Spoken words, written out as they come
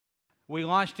We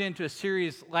launched into a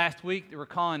series last week that we're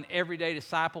calling Everyday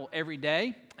Disciple Every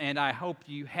Day, and I hope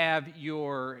you have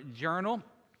your journal.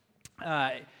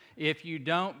 If you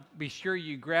don't, be sure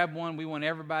you grab one. We want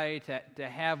everybody to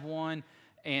have one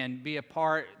and be a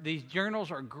part. These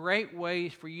journals are great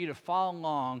ways for you to follow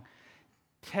along.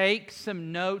 Take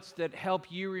some notes that help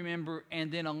you remember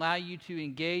and then allow you to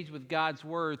engage with God's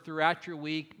Word throughout your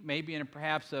week, maybe in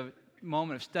perhaps a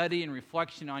moment of study and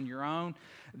reflection on your own.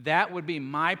 That would be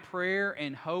my prayer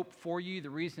and hope for you, the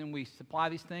reason we supply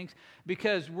these things,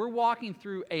 because we're walking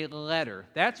through a letter.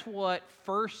 That's what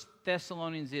 1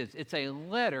 Thessalonians is. It's a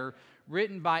letter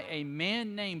written by a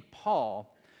man named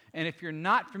Paul. And if you're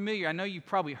not familiar, I know you've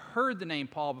probably heard the name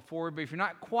Paul before, but if you're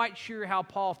not quite sure how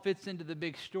Paul fits into the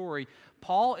big story,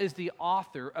 Paul is the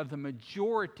author of the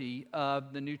majority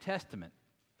of the New Testament.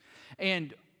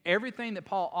 And everything that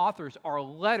Paul authors are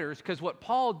letters, because what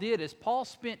Paul did is Paul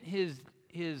spent his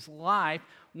life,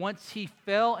 once he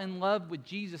fell in love with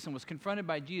Jesus and was confronted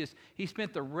by Jesus, he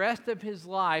spent the rest of his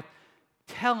life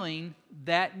telling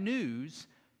that news,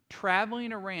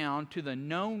 traveling around to the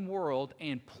known world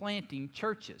and planting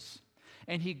churches.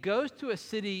 And he goes to a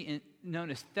city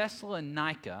known as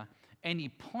Thessalonica, and he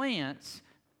plants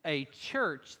a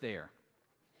church there.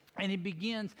 And he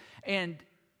begins, and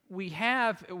we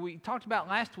talked about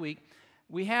last week,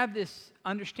 we have this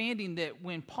understanding that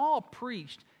when Paul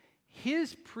preached,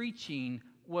 his preaching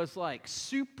was like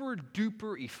super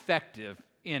duper effective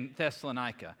in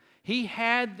Thessalonica. He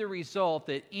had the result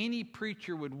that any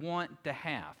preacher would want to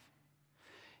have.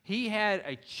 He had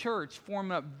a church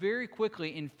form up very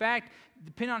quickly. In fact,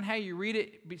 depending on how you read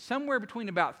it, somewhere between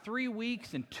about 3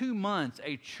 weeks and 2 months,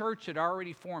 a church had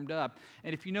already formed up.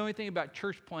 And if you know anything about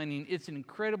church planting, it's an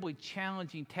incredibly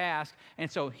challenging task.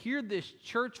 And so here this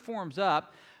church forms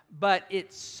up, but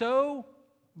it's so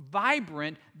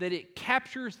vibrant that it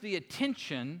captures the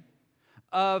attention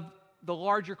of the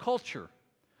larger culture,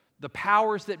 the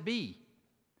powers that be.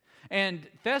 And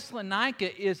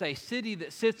Thessalonica is a city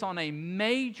that sits on a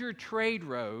major trade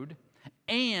road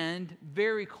and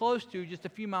very close to, just a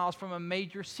few miles from, a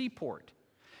major seaport.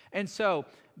 And so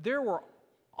there were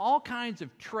all kinds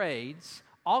of trades,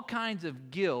 all kinds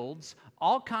of guilds,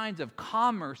 all kinds of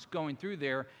commerce going through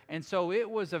there. And so it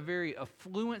was a very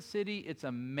affluent city. It's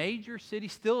a major city,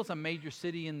 still is a major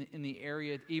city in the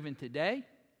area even today.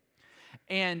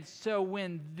 And so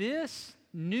when this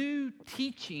new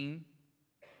teaching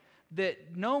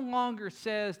that no longer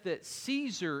says that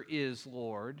Caesar is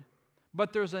Lord,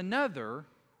 but there's another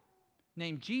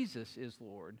named Jesus is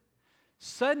Lord,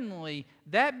 suddenly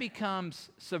that becomes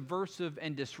subversive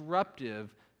and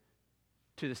disruptive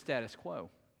to the status quo.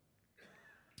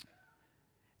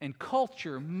 And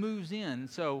culture moves in.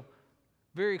 So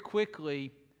very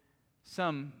quickly,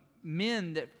 some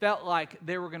men that felt like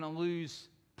they were going to lose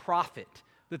profit,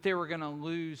 that they were going to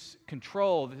lose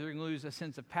control, that they were going to lose a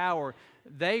sense of power,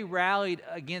 they rallied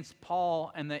against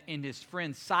Paul and his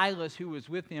friend Silas, who was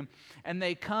with him, and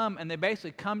they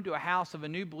basically come to a house of a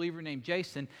new believer named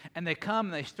Jason, and they come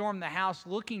and they storm the house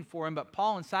looking for him, but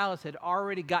Paul and Silas had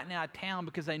already gotten out of town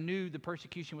because they knew the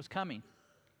persecution was coming.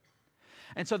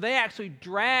 And so they actually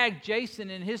drag Jason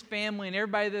and his family and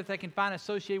everybody that they can find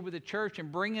associated with the church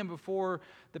and bring him before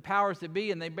the powers that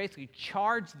be, and they basically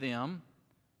charge them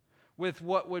with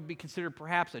what would be considered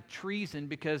perhaps a treason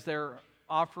because they're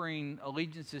offering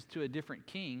allegiances to a different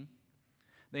king.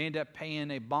 They end up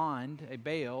paying a bond, a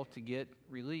bail, to get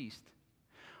released.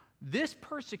 This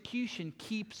persecution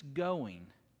keeps going,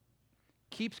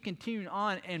 keeps continuing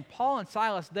on, and Paul and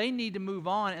Silas, they need to move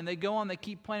on, and they go on, they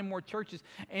keep planting more churches.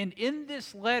 And in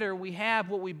this letter, we have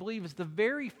what we believe is the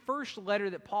very first letter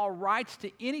that Paul writes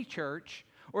to any church,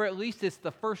 or at least it's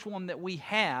the first one that we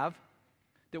have,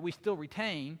 that we still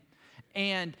retain.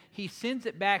 And he sends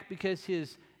it back because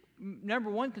his number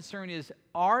one concern is,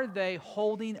 are they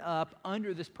holding up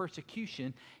under this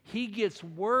persecution? He gets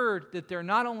word that they're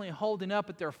not only holding up,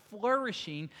 but they're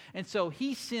flourishing. And so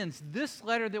he sends this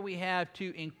letter that we have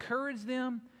to encourage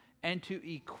them and to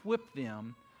equip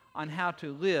them on how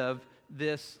to live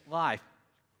this life.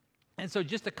 And so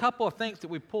just a couple of things that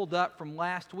we pulled up from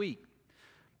last week.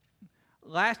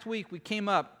 Last week we came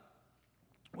up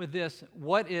with this: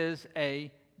 what is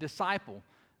a disciple?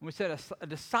 And we said a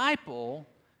disciple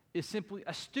is simply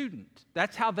a student.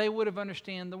 That's how they would have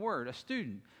understood the word, a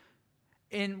student.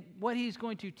 And what he's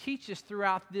going to teach us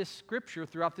throughout this scripture,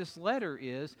 throughout this letter,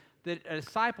 is that a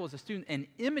disciple is a student, an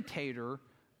imitator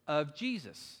of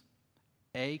Jesus,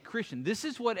 a Christian. This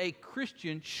is what a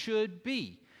Christian should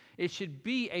be. It should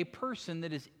be a person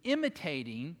that is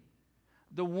imitating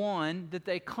the one that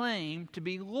they claim to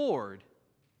be Lord.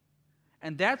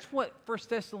 And that's what 1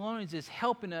 Thessalonians is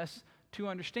helping us to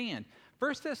understand.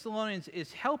 1 Thessalonians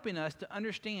is helping us to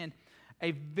understand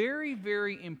a very,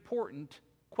 very important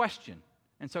question.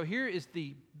 And so here is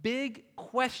the big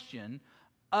question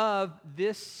of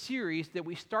this series that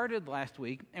we started last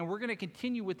week, and we're going to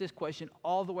continue with this question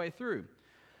all the way through.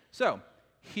 So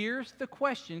here's the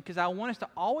question, because I want us to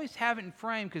always have it in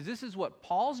frame, because this is what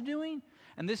Paul's doing,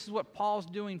 and this is what Paul's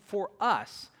doing for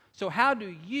us. So how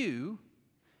do you,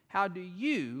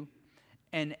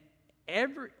 an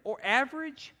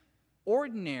average,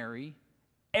 ordinary,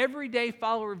 everyday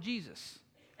follower of Jesus?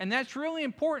 And that's really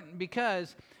important,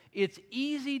 because it's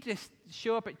easy to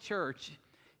show up at church,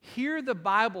 hear the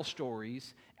Bible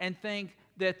stories, and think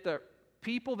that the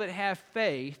people that have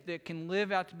faith that can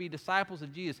live out to be disciples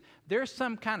of Jesus, they're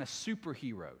some kind of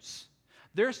superheroes.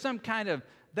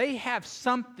 They have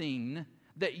something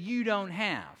that you don't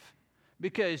have,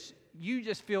 because you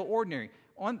just feel ordinary.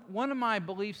 One of my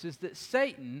beliefs is that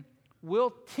Satan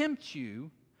will tempt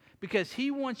you because he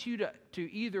wants you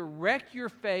to either wreck your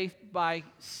faith by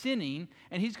sinning,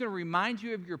 and he's going to remind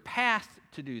you of your past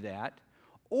to do that,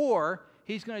 or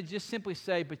he's going to just simply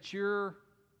say, but you're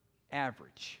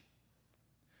average.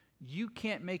 You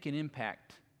can't make an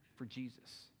impact for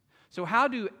Jesus. So how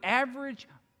do average,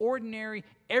 ordinary,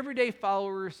 everyday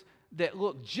followers that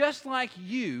look just like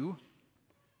you,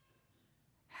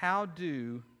 how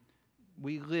do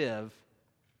we live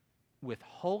with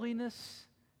holiness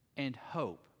and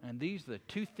hope? And these are the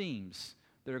two themes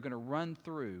that are going to run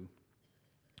through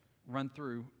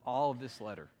all of this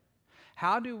letter.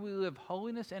 How do we live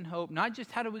holiness and hope? Not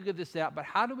just how do we live this out, but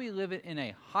how do we live it in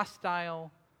a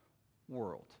hostile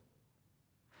world?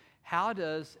 How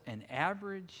does an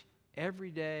average,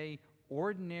 everyday,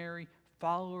 ordinary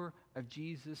follower of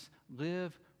Jesus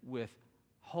live with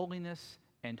holiness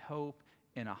and hope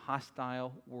in a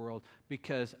hostile world?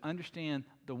 Because understand,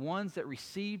 the ones that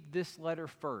received this letter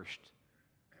first,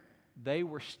 they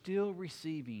were still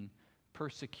receiving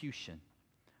persecution.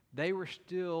 They were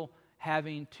still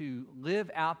having to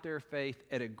live out their faith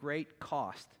at a great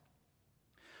cost.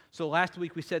 So last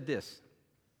week we said this: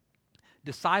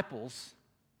 disciples,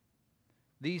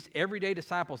 these everyday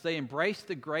disciples, they embrace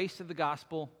the grace of the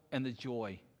gospel and the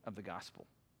joy of the gospel.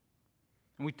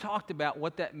 And we talked about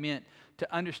what that meant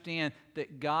to understand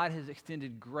that God has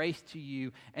extended grace to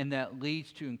you, and that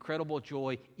leads to incredible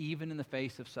joy even in the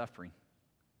face of suffering.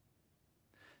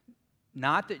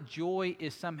 Not that joy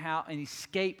is somehow an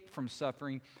escape from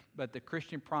suffering, but the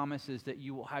Christian promise is that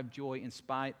you will have joy in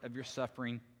spite of your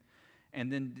suffering. And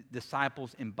then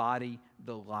disciples embody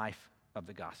the life of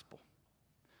the gospel.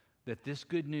 That this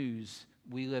good news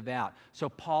we live out. So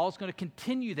Paul's going to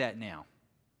continue that now.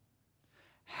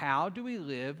 How do we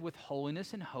live with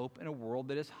holiness and hope in a world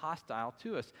that is hostile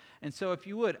to us? And so if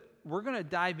you would, we're going to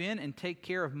dive in and take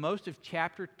care of most of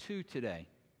chapter 2 today.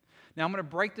 Now I'm going to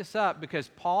break this up because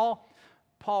Paul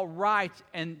writes,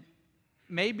 and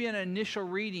maybe in an initial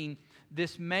reading,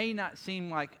 this may not seem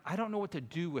like, I don't know what to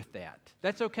do with that.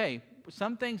 That's okay.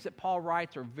 Some things that Paul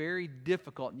writes are very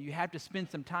difficult, and you have to spend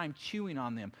some time chewing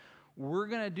on them. We're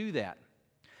going to do that.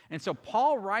 And so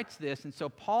Paul writes this, and so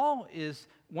Paul is,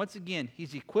 once again,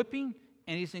 he's equipping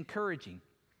and he's encouraging.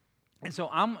 And so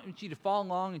I want you to follow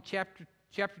along in chapter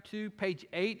 2, page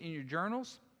 8 in your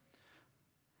journals.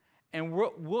 And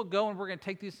we'll go and we're going to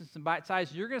take these in some bite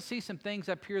sizes. You're going to see some things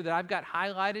up here that I've got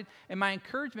highlighted. And my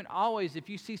encouragement always, if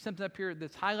you see something up here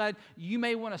that's highlighted, you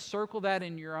may want to circle that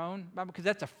in your own Bible, because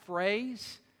that's a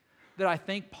phrase that I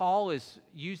think Paul is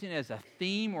using as a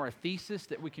theme or a thesis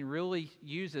that we can really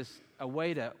use as a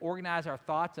way to organize our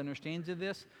thoughts and understandings of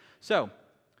this. So,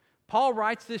 Paul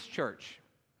writes this church,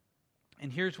 and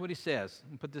here's what he says.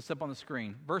 I'll put this up on the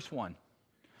screen. Verse 1.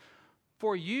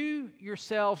 For you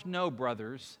yourselves know,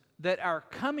 brothers, that our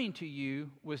coming to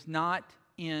you was not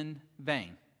in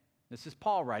vain. This is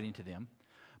Paul writing to them.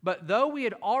 But though we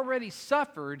had already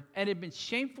suffered and had been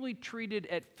shamefully treated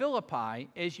at Philippi,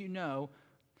 as you know.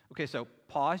 Okay, so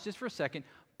pause just for a second.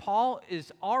 Paul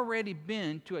has already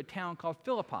been to a town called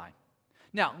Philippi.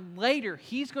 Now, later,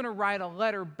 he's going to write a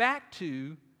letter back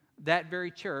to that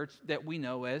very church that we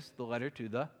know as the letter to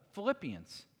the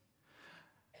Philippians.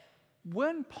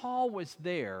 When Paul was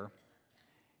there,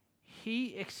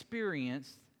 he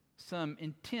experienced some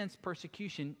intense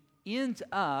persecution, ends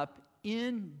up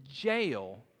in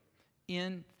jail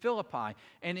in Philippi.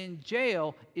 And in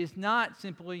jail is not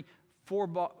simply four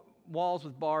walls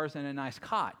with bars and a nice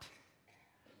cot.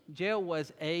 Jail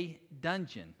was a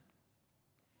dungeon.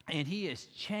 And he is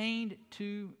chained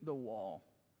to the wall.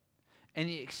 And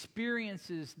he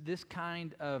experiences this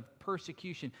kind of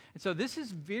persecution. And so this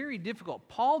is very difficult.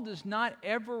 Paul does not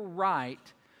ever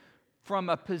write from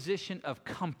a position of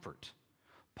comfort.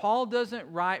 Paul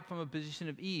doesn't write from a position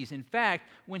of ease. In fact,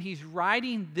 when he's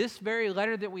writing this very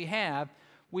letter that we have,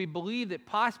 we believe that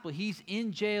possibly he's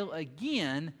in jail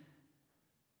again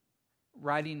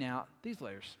writing out these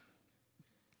letters.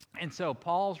 And so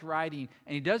Paul's writing,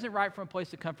 and he doesn't write from a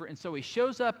place of comfort, and so he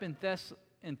shows up in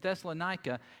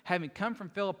Thessalonica, having come from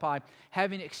Philippi,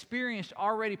 having experienced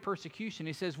already persecution.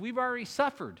 He says, we've already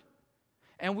suffered,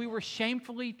 and we were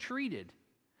shamefully treated.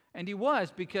 And he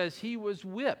was, because he was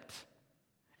whipped.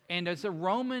 And as a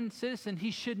Roman citizen,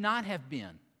 he should not have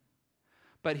been.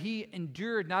 But he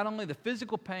endured not only the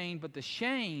physical pain, but the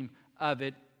shame of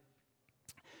it.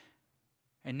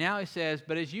 And now he says,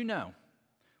 but as you know,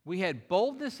 we had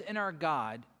boldness in our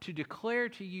God to declare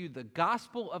to you the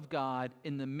gospel of God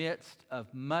in the midst of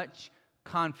much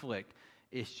conflict.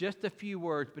 It's just a few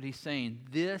words, but he's saying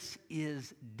this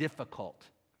is difficult.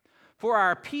 For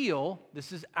our appeal,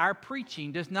 this is our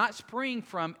preaching, does not spring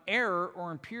from error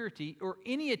or impurity or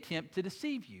any attempt to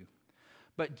deceive you.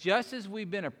 But just as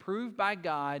we've been approved by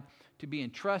God to be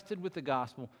entrusted with the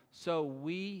gospel, so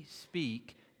we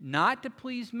speak, not to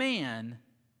please man,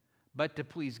 but to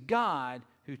please God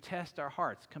who tests our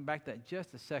hearts. Come back to that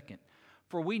just a second.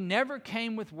 For we never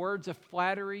came with words of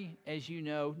flattery, as you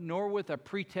know, nor with a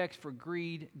pretext for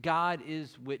greed. God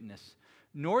is witness.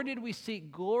 Nor did we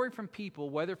seek glory from people,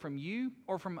 whether from you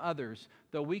or from others,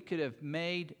 though we could have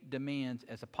made demands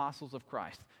as apostles of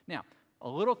Christ. Now, a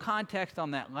little context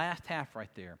on that last half right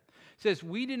there. It says,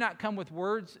 we did not come with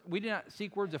words, we did not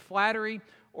seek words of flattery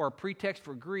or a pretext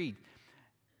for greed.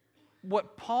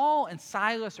 What Paul and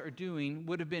Silas are doing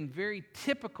would have been very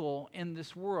typical in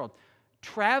this world.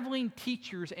 Traveling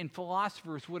teachers and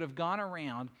philosophers would have gone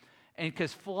around, and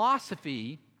because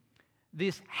philosophy,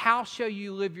 this how shall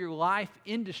you live your life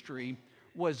industry,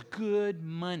 was good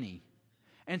money.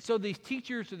 And so these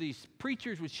teachers or these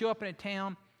preachers would show up in a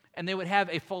town, and they would have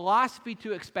a philosophy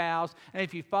to espouse, and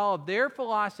if you follow their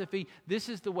philosophy, this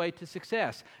is the way to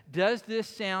success. Does this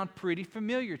sound pretty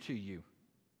familiar to you?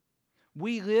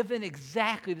 We live in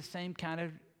exactly the same kind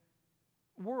of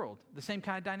world, the same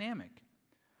kind of dynamic.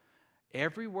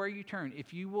 Everywhere you turn,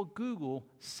 if you will Google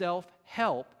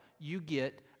self-help, you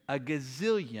get a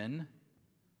gazillion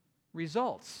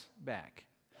results back.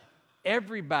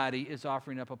 Everybody is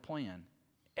offering up a plan.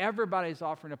 Everybody's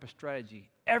offering up a strategy.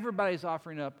 Everybody's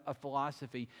offering up a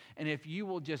philosophy. And if you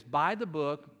will just buy the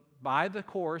book, buy the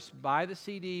course, buy the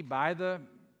CD, buy the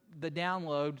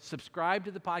download, subscribe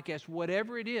to the podcast,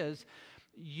 whatever it is,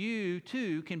 you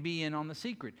too can be in on the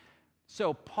secret.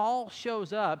 So Paul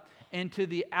shows up, and to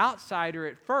the outsider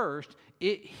at first,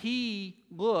 he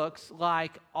looks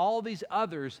like all these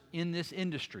others in this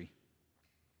industry.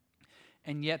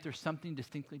 And yet there's something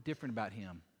distinctly different about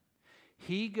him.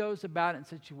 He goes about it in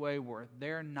such a way where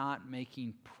they're not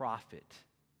making profit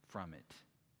from it.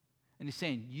 And he's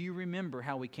saying, you remember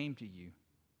how we came to you.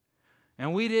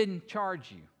 And we didn't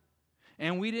charge you.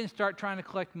 And we didn't start trying to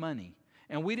collect money.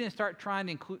 And we didn't start trying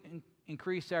to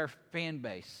increase our fan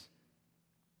base.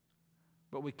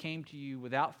 But we came to you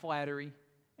without flattery,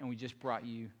 and we just brought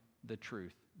you the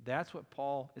truth. That's what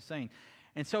Paul is saying.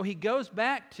 And so he goes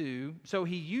back to, so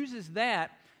he uses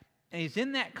that, and he's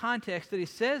in that context that he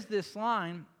says this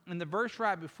line in the verse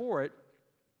right before it.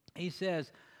 He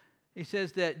says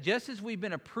that just as we've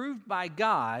been approved by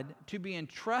God to be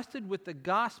entrusted with the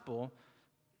gospel,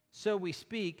 so we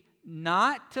speak,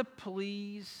 not to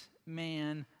please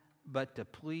man, but to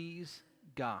please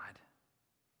God.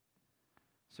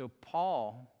 So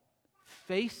Paul,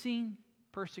 facing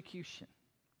persecution,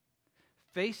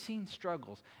 facing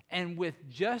struggles, and with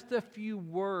just a few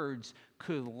words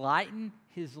could lighten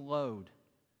his load.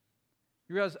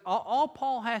 You realize all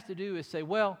Paul has to do is say,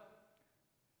 well,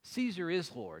 Caesar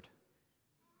is Lord.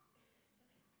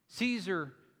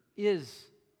 Caesar is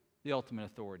the ultimate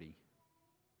authority.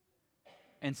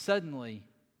 And suddenly,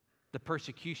 the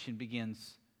persecution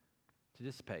begins to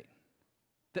dissipate.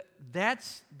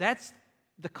 That's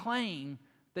the claim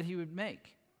that he would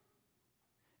make.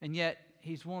 And yet,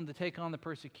 he's willing to take on the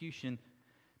persecution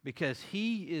because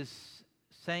he is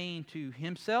saying to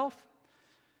himself,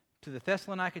 to the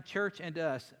Thessalonica church, and to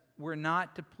us, we're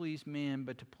not to please man,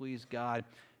 but to please God.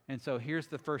 And so here's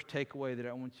the first takeaway that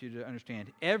I want you to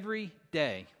understand. Every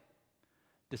day,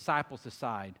 disciples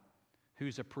decide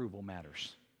whose approval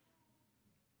matters.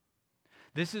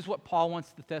 This is what Paul wants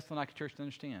the Thessalonica church to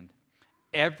understand.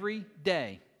 Every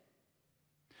day,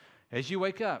 as you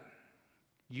wake up,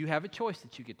 you have a choice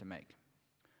that you get to make.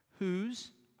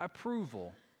 Whose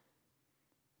approval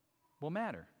will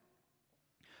matter?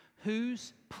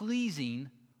 Whose pleasing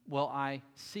will I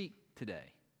seek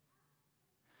today?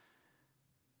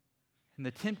 And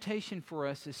the temptation for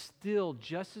us is still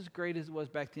just as great as it was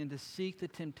back then to seek the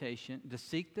temptation, to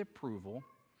seek the approval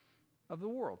of the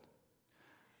world.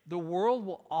 The world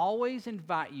will always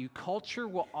invite you. Culture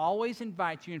will always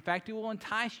invite you. In fact, it will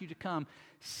entice you to come.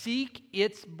 Seek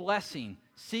its blessing.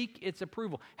 Seek its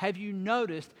approval. Have you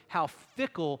noticed how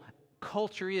fickle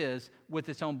culture is with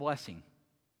its own blessing?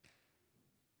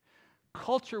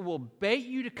 Culture will bait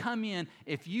you to come in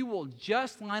if you will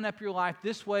just line up your life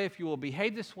this way, if you will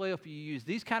behave this way, if you use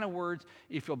these kind of words,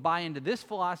 if you'll buy into this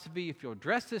philosophy, if you'll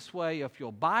dress this way, if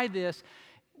you'll buy this,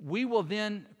 we will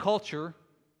then, culture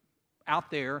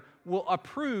out there, will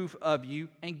approve of you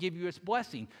and give you its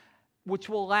blessing, which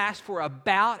will last for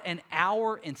about an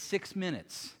hour and 6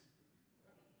 minutes.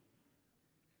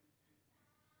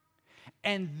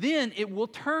 And then it will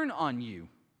turn on you.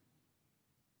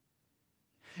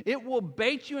 It will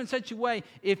bait you in such a way,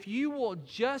 if you will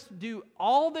just do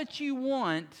all that you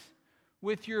want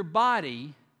with your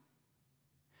body,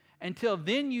 until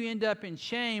then you end up in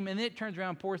shame, and then it turns around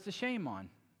and pours the shame on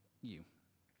you.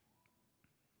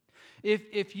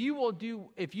 If you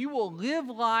will live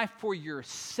life for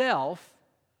yourself,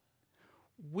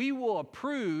 we will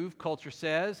approve, culture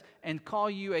says, and call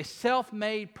you a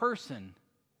self-made person.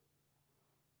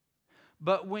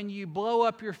 But when you blow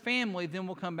up your family, then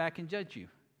we'll come back and judge you.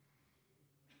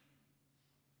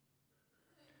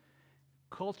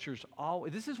 Culture's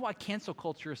always, this is why cancel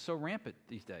culture is so rampant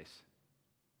these days.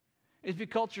 It's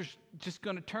because culture's just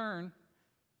going to turn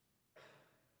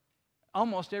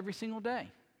almost every single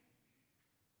day.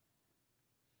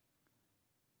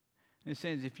 And it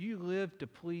says, if you live to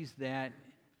please that,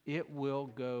 it will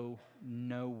go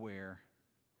nowhere.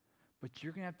 But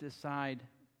you're going to have to decide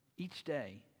each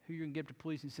day who you're going to give to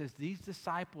please. And it says, these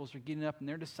disciples are getting up and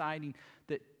they're deciding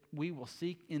that we will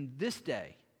seek in this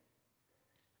day.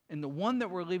 And the one that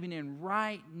we're living in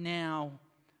right now,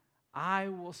 I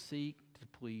will seek to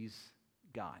please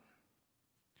God.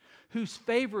 Whose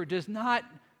favor does not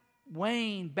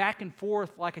wane back and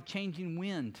forth like a changing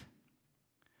wind.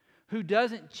 Who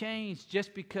doesn't change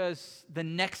just because the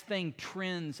next thing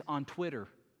trends on Twitter.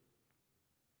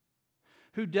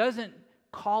 Who doesn't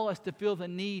call us to feel the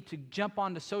need to jump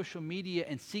onto social media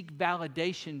and seek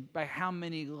validation by how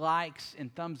many likes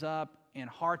and thumbs up and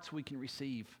hearts we can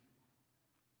receive.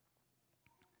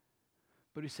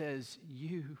 But who says,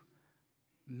 you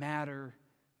matter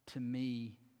to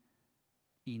me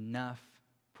enough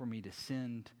for me to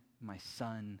send my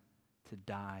son to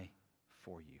die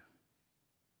for you.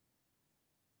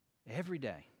 Every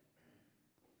day,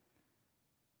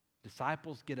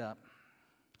 disciples get up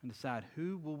and decide,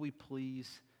 who will we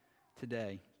please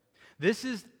today? This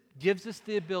gives us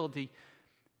the ability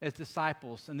as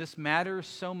disciples, and this matters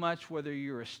so much whether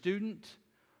you're a student,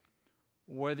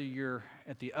 whether you're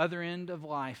at the other end of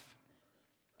life.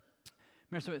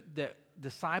 Remember that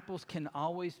disciples can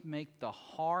always make the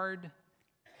hard,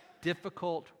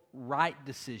 difficult, right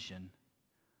decision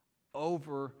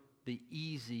over the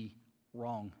easy,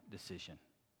 wrong decision.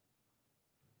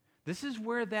 This is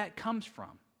where that comes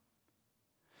from.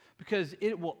 Because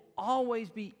it will always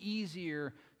be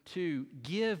easier to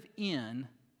give in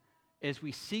as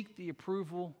we seek the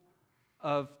approval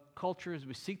of culture, as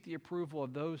we seek the approval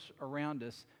of those around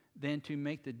us, than to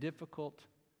make the difficult,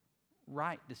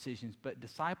 right decisions. But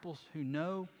disciples who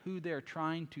know who they're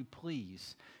trying to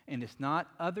please, and it's not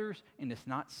others and it's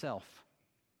not self,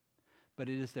 but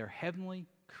it is their heavenly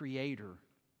Creator,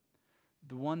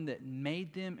 the one that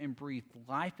made them and breathed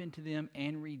life into them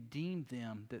and redeemed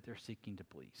them, that they're seeking to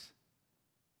please.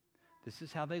 This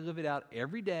is how they live it out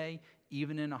every day,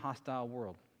 even in a hostile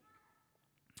world.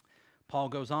 Paul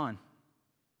goes on.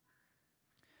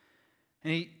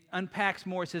 And he unpacks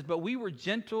more. He says, but we were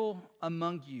gentle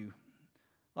among you,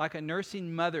 like a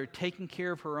nursing mother taking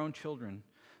care of her own children.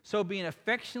 So being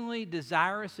affectionately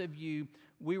desirous of you,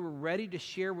 we were ready to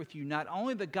share with you not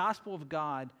only the gospel of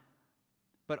God,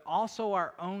 but also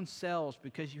our own selves,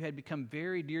 because you had become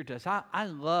very dear to us. I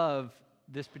love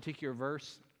this particular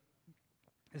verse.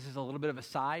 This is a little bit of a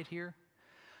side here.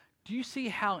 Do you see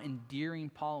how endearing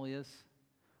Paul is?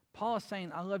 Paul is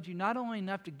saying, I loved you not only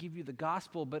enough to give you the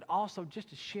gospel, but also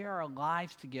just to share our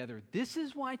lives together. This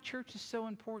is why church is so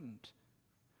important.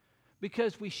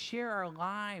 Because we share our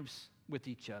lives with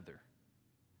each other.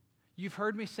 You've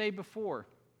heard me say before,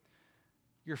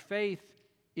 your faith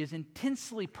is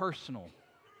intensely personal,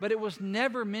 but it was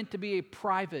never meant to be a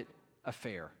private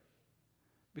affair,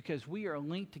 because we are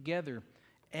linked together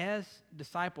as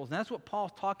disciples. And that's what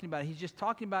Paul's talking about. He's just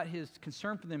talking about his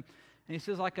concern for them. And he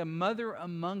says, like a mother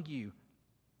among you,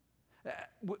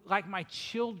 like my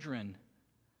children,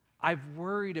 I've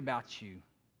worried about you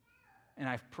and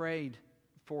I've prayed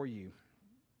for you.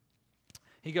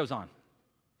 He goes on.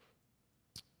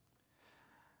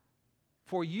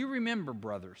 For you remember,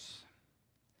 brothers,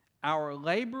 our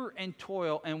labor and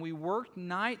toil, and we worked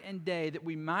night and day that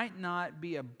we might not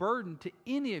be a burden to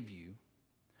any of you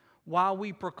while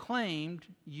we proclaimed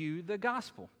you the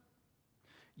gospel.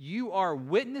 You are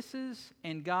witnesses,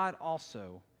 and God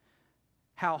also,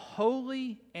 how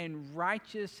holy and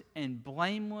righteous and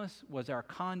blameless was our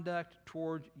conduct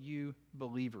toward you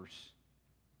believers.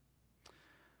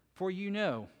 For you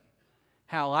know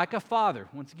how, like a father,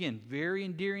 once again, very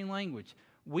endearing language,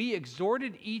 we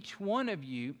exhorted each one of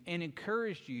you and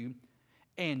encouraged you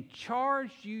and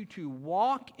charged you to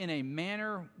walk in a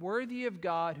manner worthy of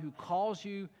God who calls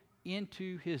you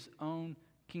into his own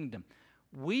kingdom.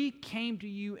 We came to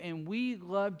you and we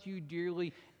loved you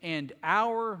dearly, and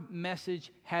our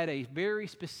message had a very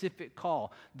specific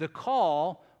call. The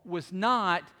call was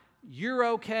not, you're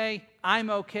okay, I'm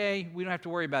okay, we don't have to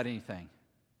worry about anything.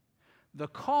 The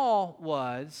call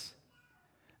was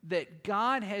that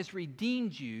God has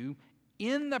redeemed you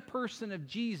in the person of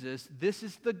Jesus. This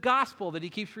is the gospel that he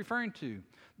keeps referring to,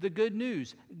 the good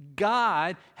news.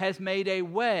 God has made a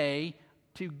way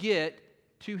to get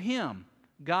to him.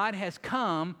 God has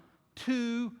come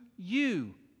to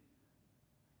you.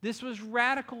 This was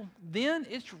radical then,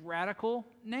 it's radical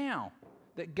now,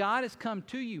 that God has come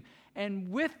to you.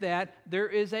 And with that, there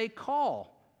is a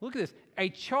call. Look at this, a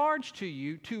charge to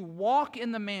you to walk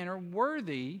in the manner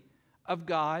worthy of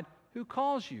God who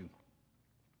calls you.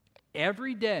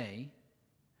 Every day,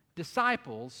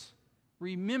 disciples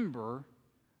remember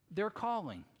their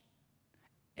calling.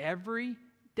 Every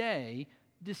day,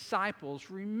 disciples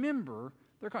remember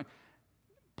their calling.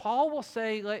 Paul will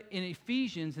say in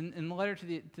Ephesians, in the letter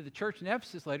to the church in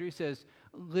Ephesus later, he says,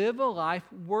 live a life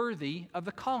worthy of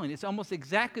the calling. It's almost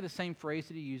exactly the same phrase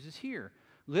that he uses here.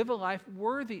 Live a life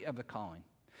worthy of the calling.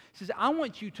 He says, I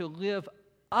want you to live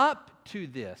up to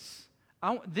this.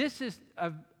 This is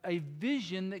a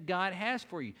vision that God has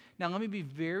for you. Now, let me be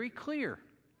very clear.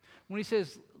 When he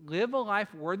says, live a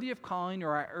life worthy of calling,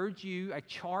 or I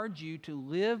charge you to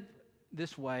live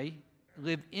this way,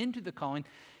 live into the calling,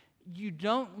 you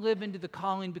don't live into the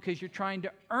calling because you're trying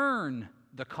to earn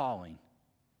the calling.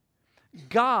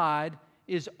 God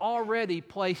has already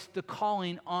placed the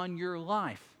calling on your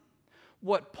life.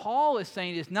 What Paul is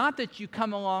saying is not that you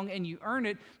come along and you earn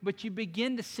it, but you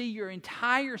begin to see your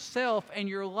entire self and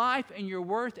your life and your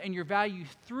worth and your value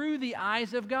through the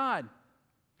eyes of God.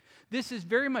 This is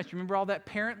very much, remember all that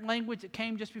parent language that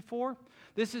came just before?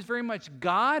 This is very much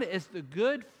God as the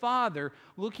good father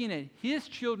looking at his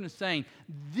children saying,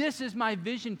 this is my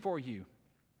vision for you.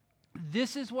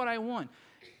 This is what I want.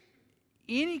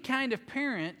 Any kind of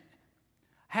parent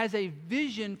has a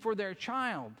vision for their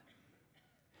child.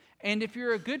 And if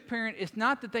you're a good parent, it's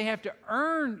not that they have to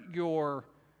earn your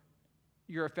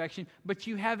affection, but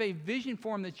you have a vision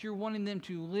for them that you're wanting them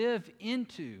to live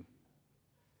into.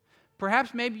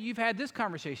 Perhaps maybe you've had this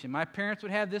conversation. My parents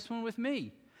would have this one with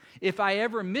me. If I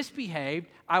ever misbehaved,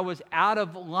 I was out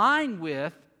of line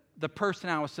with the person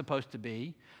I was supposed to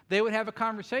be, they would have a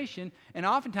conversation, and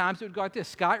oftentimes it would go like this: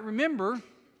 Scott, remember,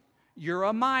 you're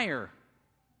a Meyer.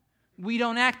 We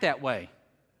don't act that way.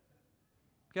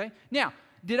 Okay? Now,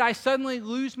 did I suddenly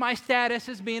lose my status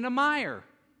as being a Meyer?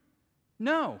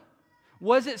 No.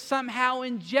 Was it somehow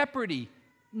in jeopardy?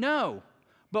 No.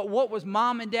 But what was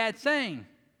mom and dad saying?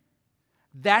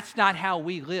 That's not how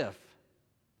we live.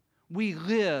 We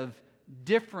live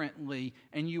differently,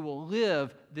 and you will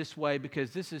live this way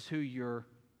because this is who you're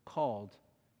called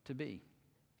to be.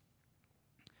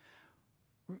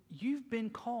 You've been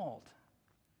called.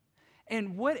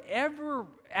 And whatever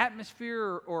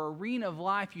atmosphere or arena of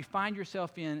life you find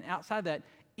yourself in outside that,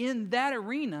 in that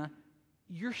arena,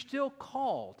 you're still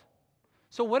called.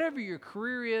 So whatever your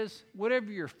career is,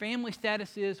 whatever your family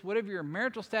status is, whatever your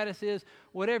marital status is,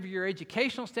 whatever your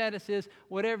educational status is,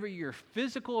 whatever your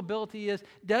physical ability is,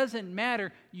 doesn't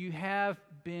matter. You have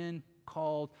been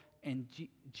called, and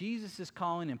Jesus is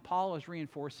calling, and Paul is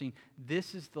reinforcing,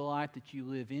 this is the life that you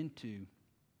live into.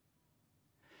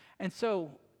 And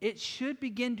so it should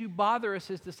begin to bother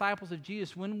us as disciples of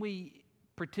Jesus when we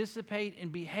participate in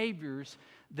behaviors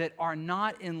that are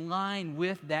not in line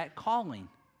with that calling.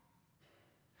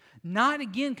 Not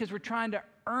again because we're trying to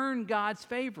earn God's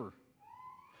favor.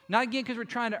 Not again because we're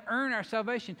trying to earn our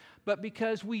salvation, but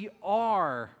because we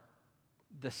are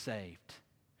the saved.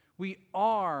 We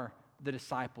are the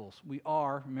disciples. We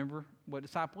are, remember what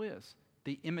disciple is,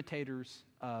 the imitators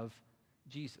of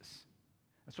Jesus.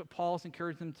 That's what Paul's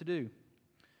encouraged them to do.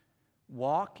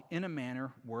 Walk in a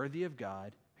manner worthy of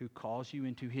God who calls you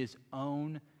into his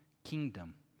own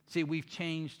kingdom. See, we've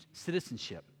changed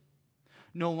citizenship.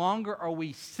 No longer are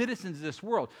we citizens of this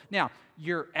world. Now,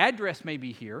 your address may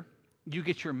be here. You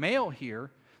get your mail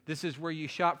here. This is where you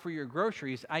shop for your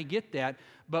groceries. I get that.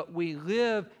 But we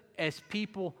live as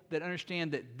people that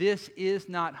understand that this is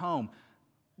not home.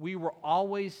 We were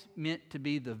always meant to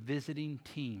be the visiting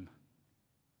team.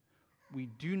 We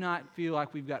do not feel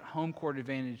like we've got home court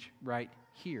advantage right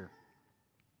here.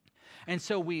 And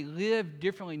so we live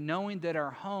differently, knowing that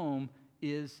our home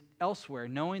is elsewhere,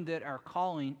 knowing that our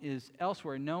calling is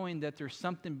elsewhere, knowing that there's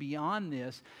something beyond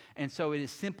this. And so it is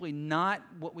simply not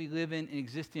what we live in and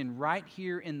exist in right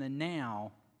here in the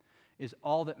now is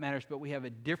all that matters, but we have a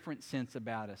different sense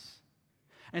about us.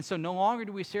 And so no longer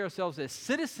do we see ourselves as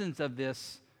citizens of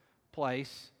this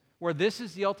place, where this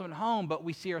is the ultimate home, but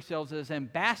we see ourselves as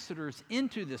ambassadors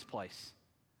into this place,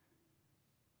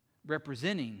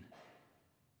 representing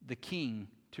the King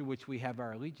to which we have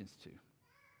our allegiance to.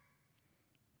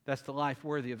 That's the life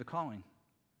worthy of the calling.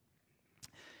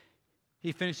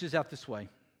 He finishes out this way.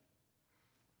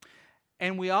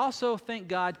 And we also thank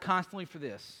God constantly for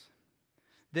this,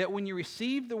 that when you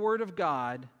received the word of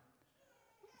God,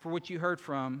 for which you heard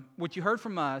from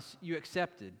us, you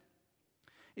accepted.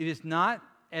 It is not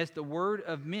as the word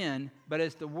of men, but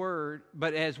as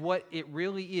what it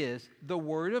really is, the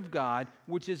word of God,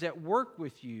 which is at work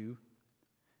with you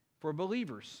for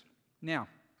believers. Now,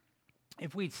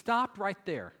 if we stopped right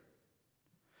there,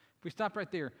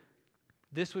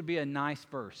 this would be a nice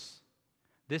verse.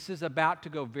 This is about to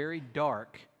go very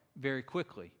dark very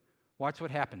quickly. Watch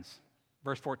what happens.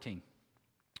 Verse 14.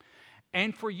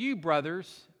 And for you,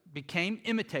 brothers, became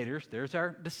imitators, there's our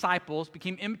disciples,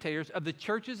 became imitators of the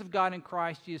churches of God in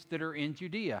Christ Jesus that are in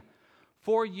Judea.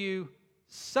 For you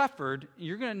suffered,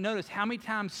 you're going to notice how many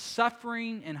times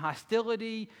suffering and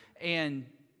hostility and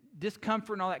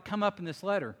discomfort and all that come up in this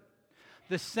letter.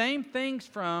 The same things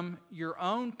from your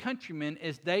own countrymen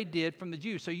as they did from the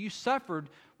Jews. So you suffered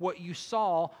what you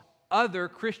saw other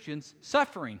Christians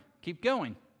suffering. Keep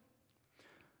going.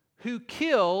 Who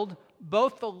killed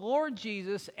both the Lord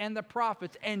Jesus and the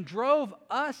prophets and drove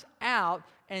us out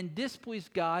and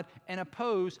displeased God and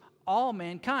opposed all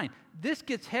mankind. This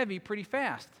gets heavy pretty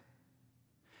fast.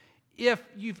 If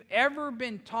you've ever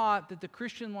been taught that the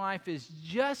Christian life is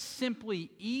just simply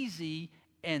easy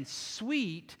and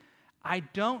sweet, I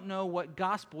don't know what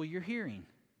gospel you're hearing.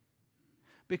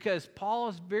 Because Paul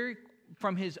is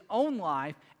from his own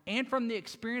life and from the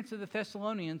experience of the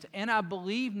Thessalonians, and I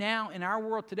believe now in our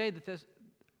world today that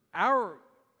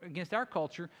against our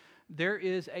culture, there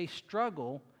is a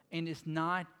struggle and it's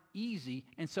not easy.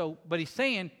 And so, but he's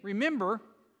saying, remember,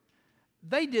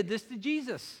 they did this to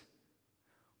Jesus.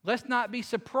 Let's not be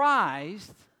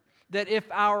surprised that if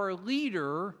our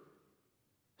leader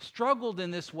struggled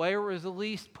in this way or was at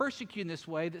least persecuted in this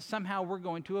way, that somehow we're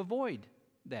going to avoid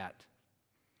that.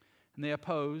 And they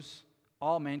oppose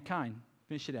all mankind.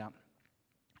 Finish it out.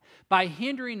 By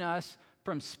hindering us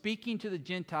from speaking to the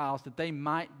Gentiles that they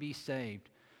might be saved,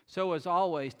 so as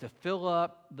always to fill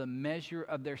up the measure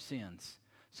of their sins.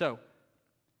 So,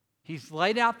 he's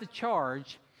laid out the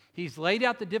charge. He's laid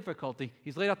out the difficulty.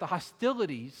 He's laid out the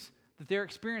hostilities that they're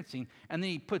experiencing. And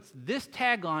then he puts this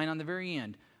tagline on the very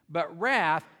end. But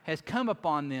wrath has come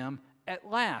upon them at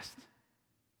last.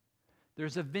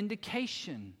 There's a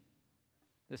vindication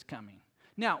that's coming.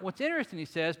 Now, what's interesting, he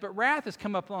says, but wrath has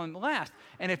come upon them at last.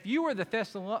 And if you were the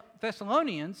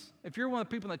Thessalonians, if you're one of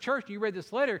the people in the church and you read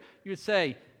this letter, you would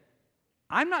say,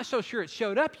 I'm not so sure it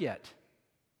showed up yet.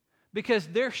 Because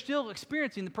they're still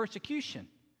experiencing the persecution.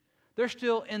 They're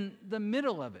still in the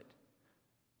middle of it.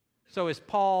 So is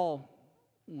Paul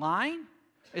lying?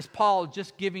 Is Paul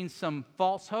just giving some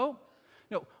false hope?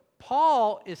 No,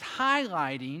 Paul is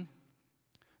highlighting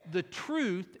the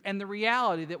truth and the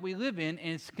reality that we live in,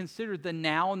 and it's considered the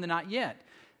now and the not yet.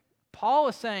 Paul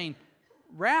is saying,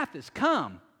 wrath has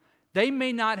come. They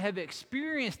may not have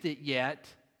experienced it yet,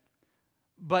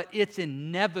 but it's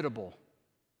inevitable.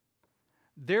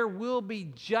 There will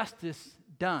be justice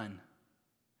done.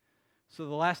 So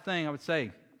the last thing I would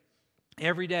say,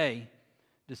 every day,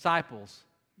 disciples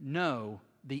know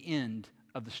the end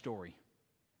of the story.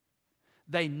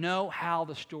 They know how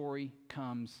the story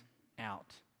comes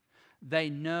out. They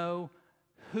know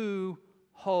who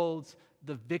holds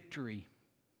the victory.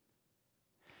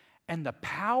 And the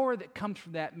power that comes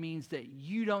from that means that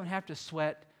you don't have to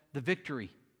sweat the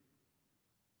victory.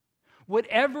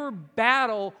 Whatever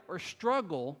battle or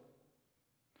struggle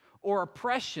or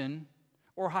oppression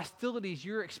or hostilities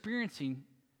you're experiencing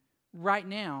right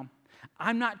now,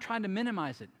 I'm not trying to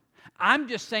minimize it. I'm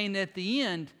just saying that at the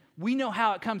end, we know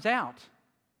how it comes out.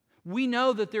 We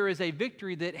know that there is a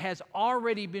victory that has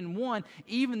already been won,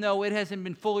 even though it hasn't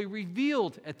been fully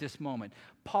revealed at this moment.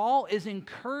 Paul is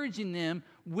encouraging them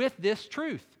with this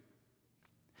truth.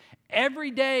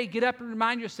 Every day, get up and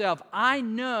remind yourself, I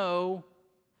know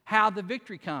how the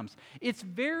victory comes. It's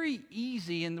very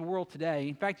easy in the world today.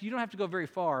 In fact, you don't have to go very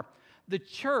far. The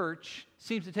church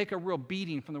seems to take a real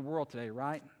beating from the world today,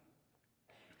 right?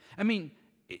 I mean,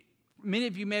 many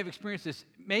of you may have experienced this.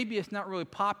 Maybe it's not really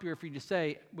popular for you to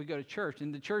say, we go to church.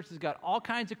 And the church has got all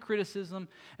kinds of criticism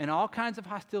and all kinds of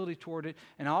hostility toward it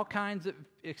and all kinds of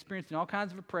experience and all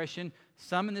kinds of oppression.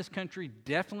 Some in this country,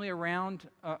 definitely around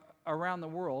the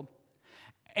world.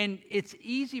 And it's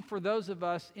easy for those of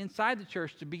us inside the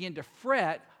church to begin to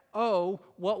fret, oh,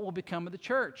 what will become of the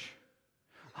church?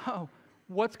 Oh,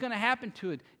 what's going to happen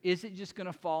to it? Is it just going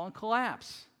to fall and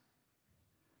collapse?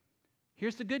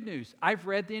 Here's the good news. I've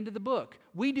read the end of the book.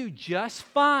 We do just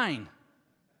fine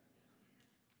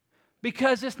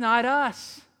because it's not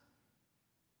us.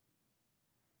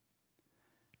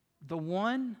 The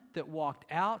one that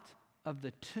walked out of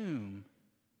the tomb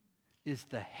is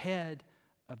the head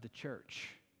of the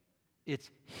church.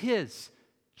 It's his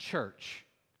church.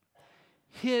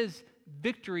 His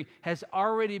victory has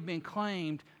already been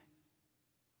claimed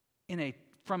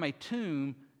from a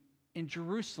tomb in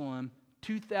Jerusalem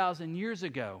 2,000 years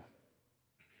ago.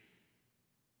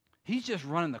 He's just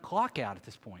running the clock out at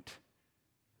this point.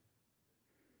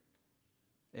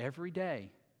 Every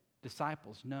day,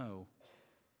 disciples know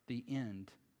the end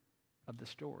of the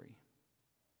story.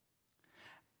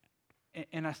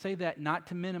 And I say that not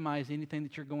to minimize anything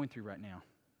that you're going through right now.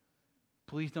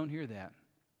 Please don't hear that.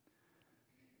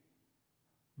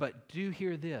 But do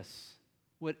hear this.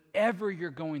 Whatever you're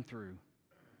going through,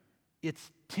 it's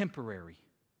temporary,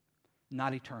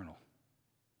 not eternal.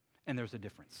 And there's a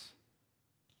difference.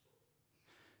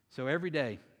 So every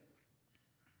day,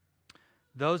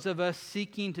 those of us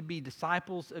seeking to be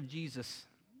disciples of Jesus,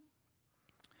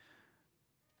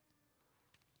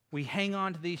 we hang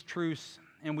on to these truths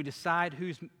and we decide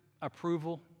whose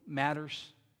approval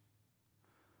matters.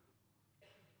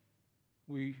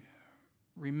 We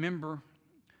remember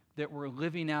that we're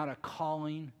living out a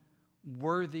calling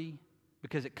worthy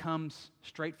because it comes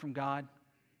straight from God.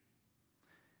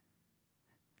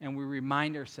 And we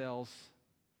remind ourselves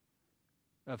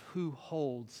of who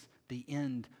holds the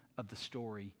end of the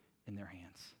story in their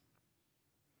hands.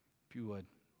 If you would,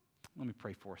 let me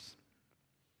pray for us.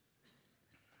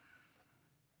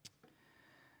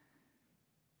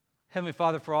 Heavenly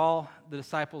Father, for all the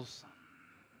disciples,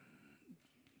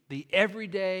 the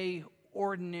everyday,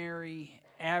 ordinary,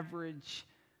 average,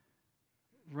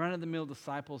 run-of-the-mill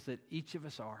disciples that each of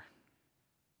us are,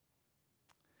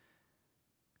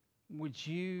 would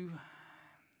you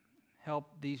help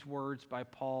these words by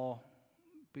Paul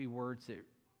be words that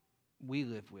we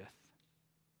live with?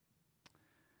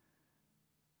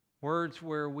 Words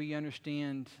where we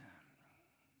understand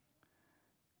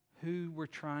who we're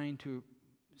trying to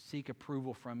seek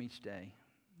approval from each day.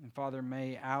 And Father,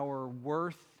 may our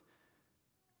worth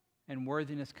and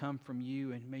worthiness come from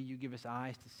you, and may you give us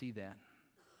eyes to see that.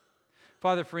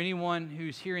 Father, for anyone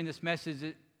who's hearing this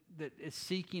message that is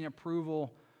seeking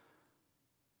approval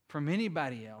from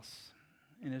anybody else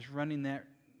and is running that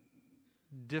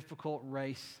difficult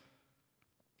race,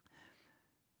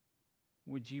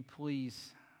 would you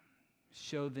please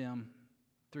show them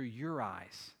through your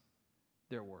eyes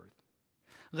their worth?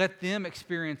 Let them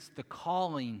experience the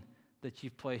calling that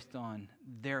you've placed on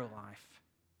their life.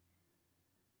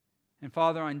 And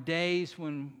Father, on days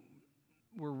when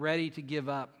we're ready to give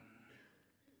up,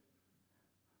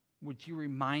 would you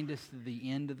remind us of the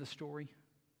end of the story?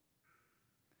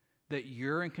 That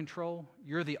you're in control,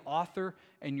 you're the author,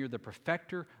 and you're the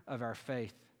perfecter of our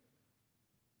faith.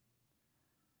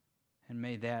 And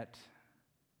may that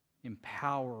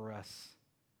empower us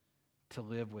to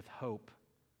live with hope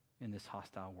in this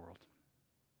hostile world.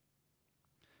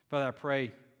 Father, I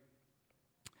pray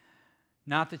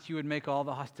not that you would make all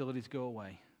the hostilities go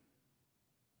away,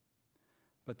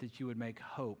 but that you would make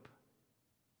hope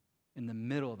in the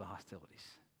middle of the hostilities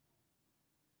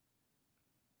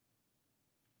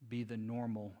be the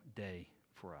normal day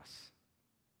for us.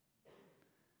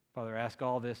 Father, I ask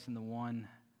all this in the one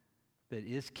that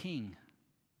is King,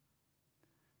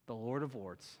 the Lord of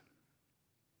Lords.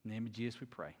 In the name of Jesus we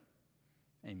pray.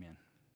 Amen.